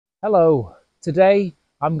Hello, today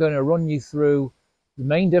I'm going to run you through the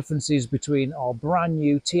main differences between our brand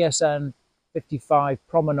new TSN-55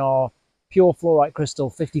 PROMINAR pure fluorite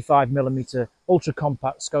crystal 55mm ultra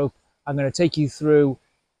compact scope. I'm going to take you through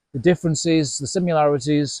the differences, the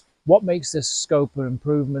similarities, what makes this scope an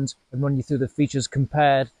improvement, and run you through the features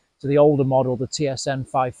compared to the older model, the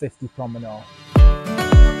TSN-550 PROMINAR.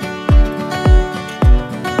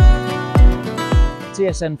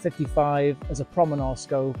 TSN-55 as a PROMINAR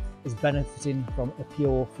scope is benefiting from a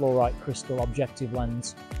pure fluorite crystal objective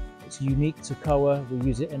lens. It's unique to Kowa. We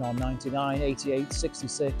use it in our 99, 88,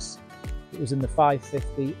 66. It was in the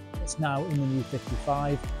 550. It's now in the new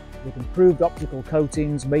 55 with improved optical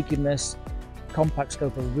coatings, making this compact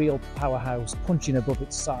scope a real powerhouse, punching above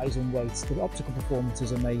its size and weight. The optical performance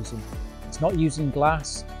is amazing. It's not using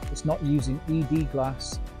glass. It's not using ED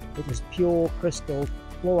glass. It is pure crystal,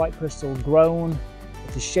 fluorite crystal grown.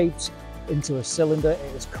 It is shaped into a cylinder,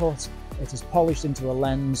 it is cut, it is polished into a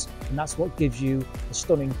lens, and that's what gives you a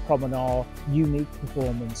stunning PROMINAR unique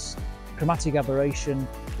performance. Chromatic aberration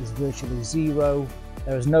is virtually zero.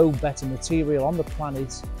 There is no better material on the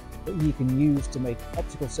planet that you can use to make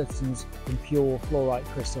optical systems than pure fluorite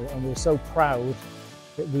crystal, and we're so proud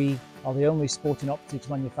that we are the only sporting optics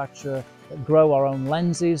manufacturer that grow our own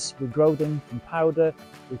lenses. We grow them from powder,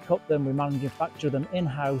 we cut them, we manufacture them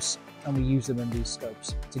in-house, and we use them in these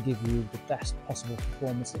scopes to give you the best possible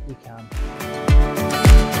performance that we can.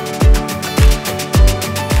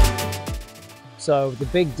 So the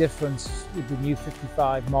big difference with the new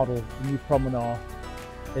 55 model, the new PROMINAR,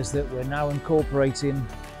 is that we're now incorporating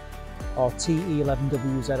our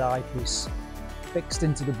TE11WZ eyepiece fixed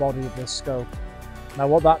into the body of this scope. Now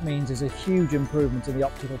what that means is a huge improvement in the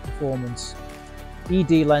optical performance.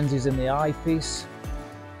 ED lenses in the eyepiece,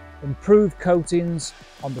 improved coatings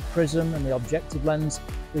on the prism and the objective lens,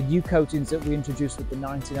 the new coatings that we introduced with the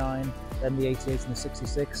 99, then the 88 and the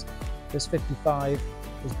 66. This 55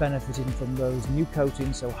 is benefiting from those new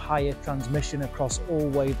coatings, so higher transmission across all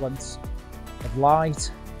wavelengths of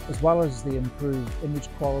light, as well as the improved image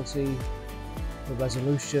quality, the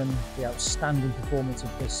resolution, the outstanding performance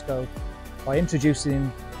of this scope. By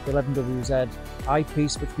introducing the 11WZ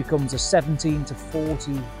eyepiece, which becomes a 17 to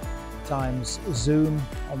 40 times zoom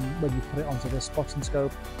when you put it onto the spotting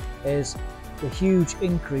scope, is a huge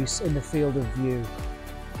increase in the field of view.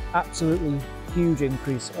 Absolutely huge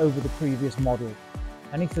increase over the previous model.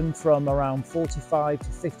 Anything from around 45 to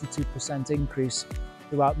 52% increase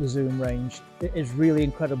throughout the zoom range. It is really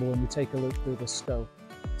incredible when you take a look through the scope.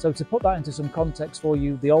 So to put that into some context for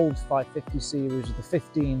you, the old 550 series with the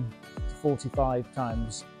 15 to 45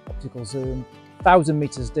 times optical zoom, 1,000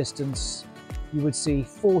 meters distance, you would see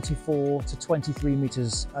 44 to 23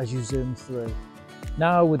 meters as you zoom through.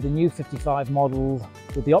 Now with the new 55 model,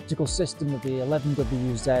 with the optical system of the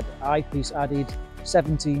 11WZ eyepiece added,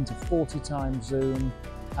 17 to 40 times zoom,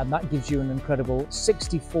 and that gives you an incredible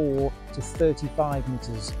 64 to 35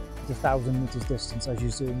 meters at 1,000 meters distance as you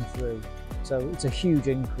zoom through. So it's a huge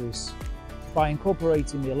increase. By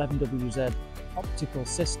incorporating the 11WZ optical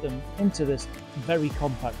system into this very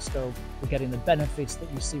compact scope, we're getting the benefits that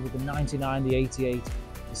you see with the 99, the 88,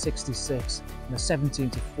 the 66, and the 17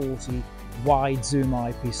 to 40 wide zoom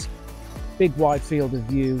eyepiece. Big wide field of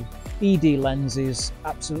view, ED lenses,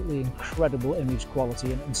 absolutely incredible image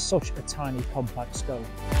quality, and such a tiny compact scope.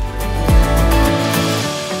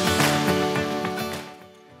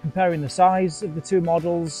 Comparing the size of the two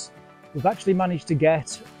models, we've actually managed to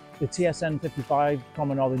get the TSN-55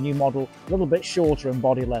 PROMINAR, the new model, a little bit shorter in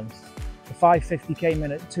body length. The 550 came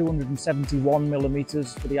in at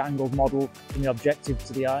 271mm for the angled model from the objective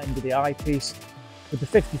to the end of the eyepiece. With the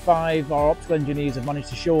 55, our optical engineers have managed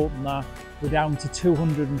to shorten that. We're down to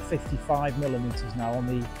 255mm now on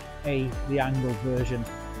the angled version.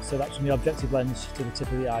 So that's from the objective lens to the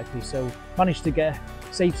tip of the eyepiece. So managed to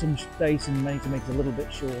save some space and managed to make it a little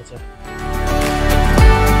bit shorter.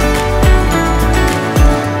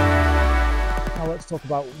 Now let's talk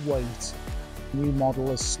about weight. The new model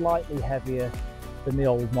is slightly heavier than the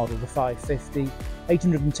old model, the 550.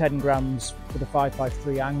 810 grams for the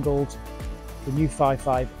 553 angled. The new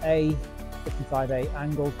 55A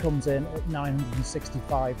angled comes in at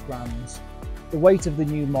 965 grams. The weight of the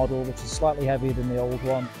new model, which is slightly heavier than the old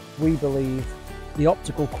one, we believe the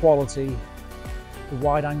optical quality, the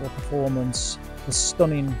wide angle performance, the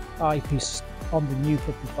stunning eyepiece on the new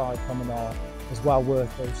 55 PROMINAR is well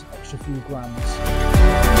worth those extra few grams.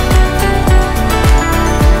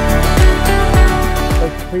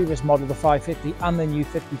 Both the previous model, the 550, and the new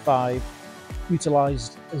 55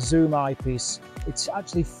 utilised a zoom eyepiece. It's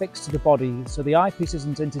actually fixed to the body, so the eyepiece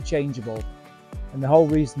isn't interchangeable. And the whole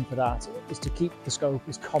reason for that is to keep the scope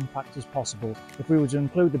as compact as possible. If we were to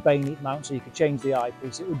include the bayonet mount so you could change the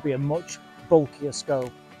eyepiece, it would be a much bulkier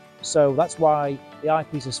scope. So that's why the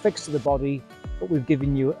eyepiece is fixed to the body, but we've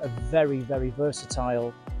given you a very, very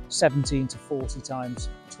versatile 17 to 40 times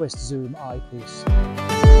twist zoom eyepiece.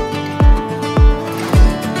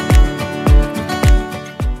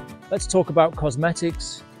 Let's talk about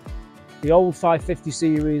cosmetics. The old 550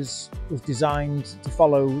 series was designed to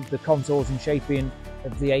follow the contours and shaping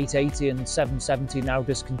of the 880 and 770 now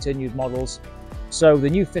discontinued models. So the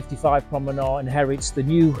new 55 PROMINAR inherits the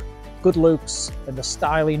new good looks and the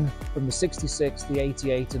styling from the 66, the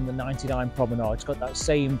 88 and the 99 PROMINAR. It's got that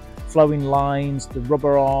same flowing lines, the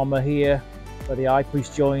rubber armour here where the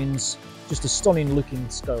eyepiece joins, just a stunning looking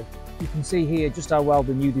scope. You can see here just how well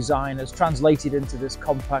the new design has translated into this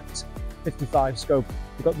compact 55 scope.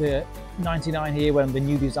 We've got the 99 here when the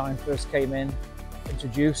new design first came in,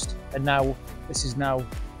 introduced, and now this is now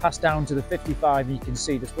passed down to the 55, and you can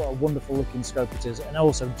see just what a wonderful looking scope it is, and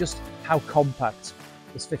also just how compact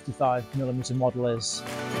this 55mm model is.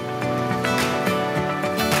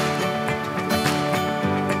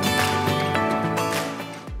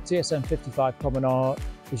 TSN-55 PROMINAR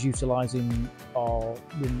is utilising our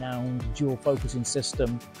renowned dual focusing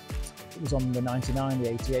system. It was on the 99, the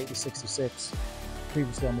 88, the 66,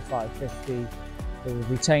 previously on the 550.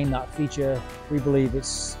 We've retained that feature. We believe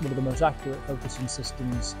it's one of the most accurate focusing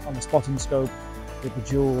systems on the spotting scope. With the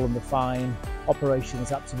dual and the fine, operation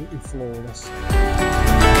is absolutely flawless.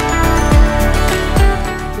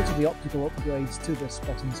 Because of the optical upgrades to the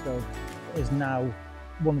spotting scope, it is now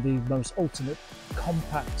one of the most ultimate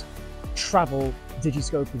compact travel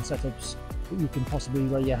digiscoping setups that you can possibly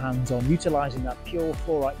lay your hands on, utilising that pure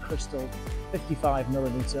fluorite crystal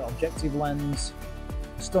 55mm objective lens,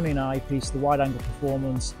 stunning eyepiece, the wide angle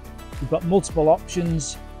performance. You've got multiple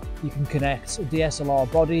options. You can connect a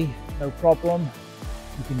DSLR body, no problem.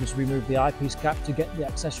 You can just remove the eyepiece cap to get the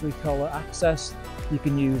accessory color access. You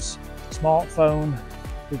can use smartphone.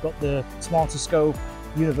 We've got the smarter scope,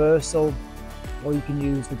 universal, or you can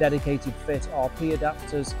use the dedicated fit RP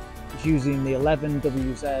adapters. It's using the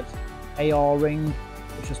 11WZ AR ring,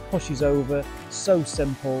 which just pushes over. So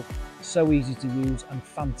simple, so easy to use, and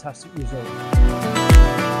fantastic result.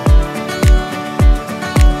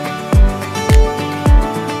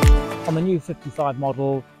 On the new 55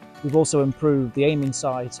 model, we've also improved the aiming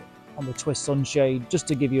sight on the twist sunshade, just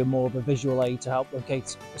to give you more of a visual aid to help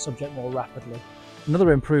locate the subject more rapidly.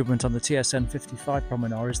 Another improvement on the TSN-55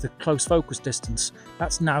 PROMINAR is the close focus distance.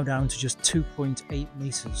 That's now down to just 2.8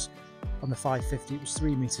 meters. On the 550 it was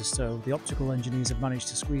 3 meters, so the optical engineers have managed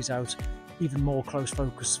to squeeze out even more close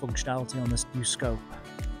focus functionality on this new scope.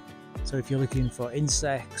 So if you're looking for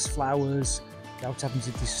insects, flowers, without having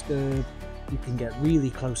to disturb, you can get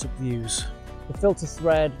really close-up views. The filter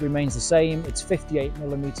thread remains the same. It's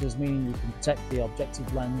 58mm, meaning you can protect the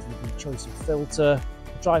objective lens with your choice of filter.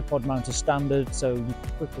 The tripod mount is standard, so you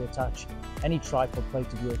can quickly attach any tripod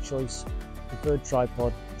plate of your choice. Preferred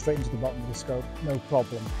tripod straight into the bottom of the scope, no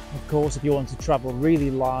problem. Of course, if you want to travel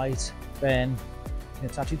really light, then you can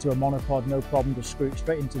attach it to a monopod, no problem, just screw it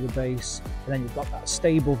straight into the base, and then you've got that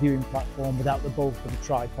stable viewing platform without the bulk of the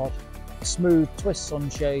tripod. A smooth twist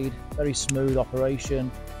sunshade, very smooth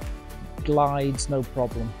operation, glides, no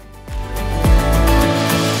problem.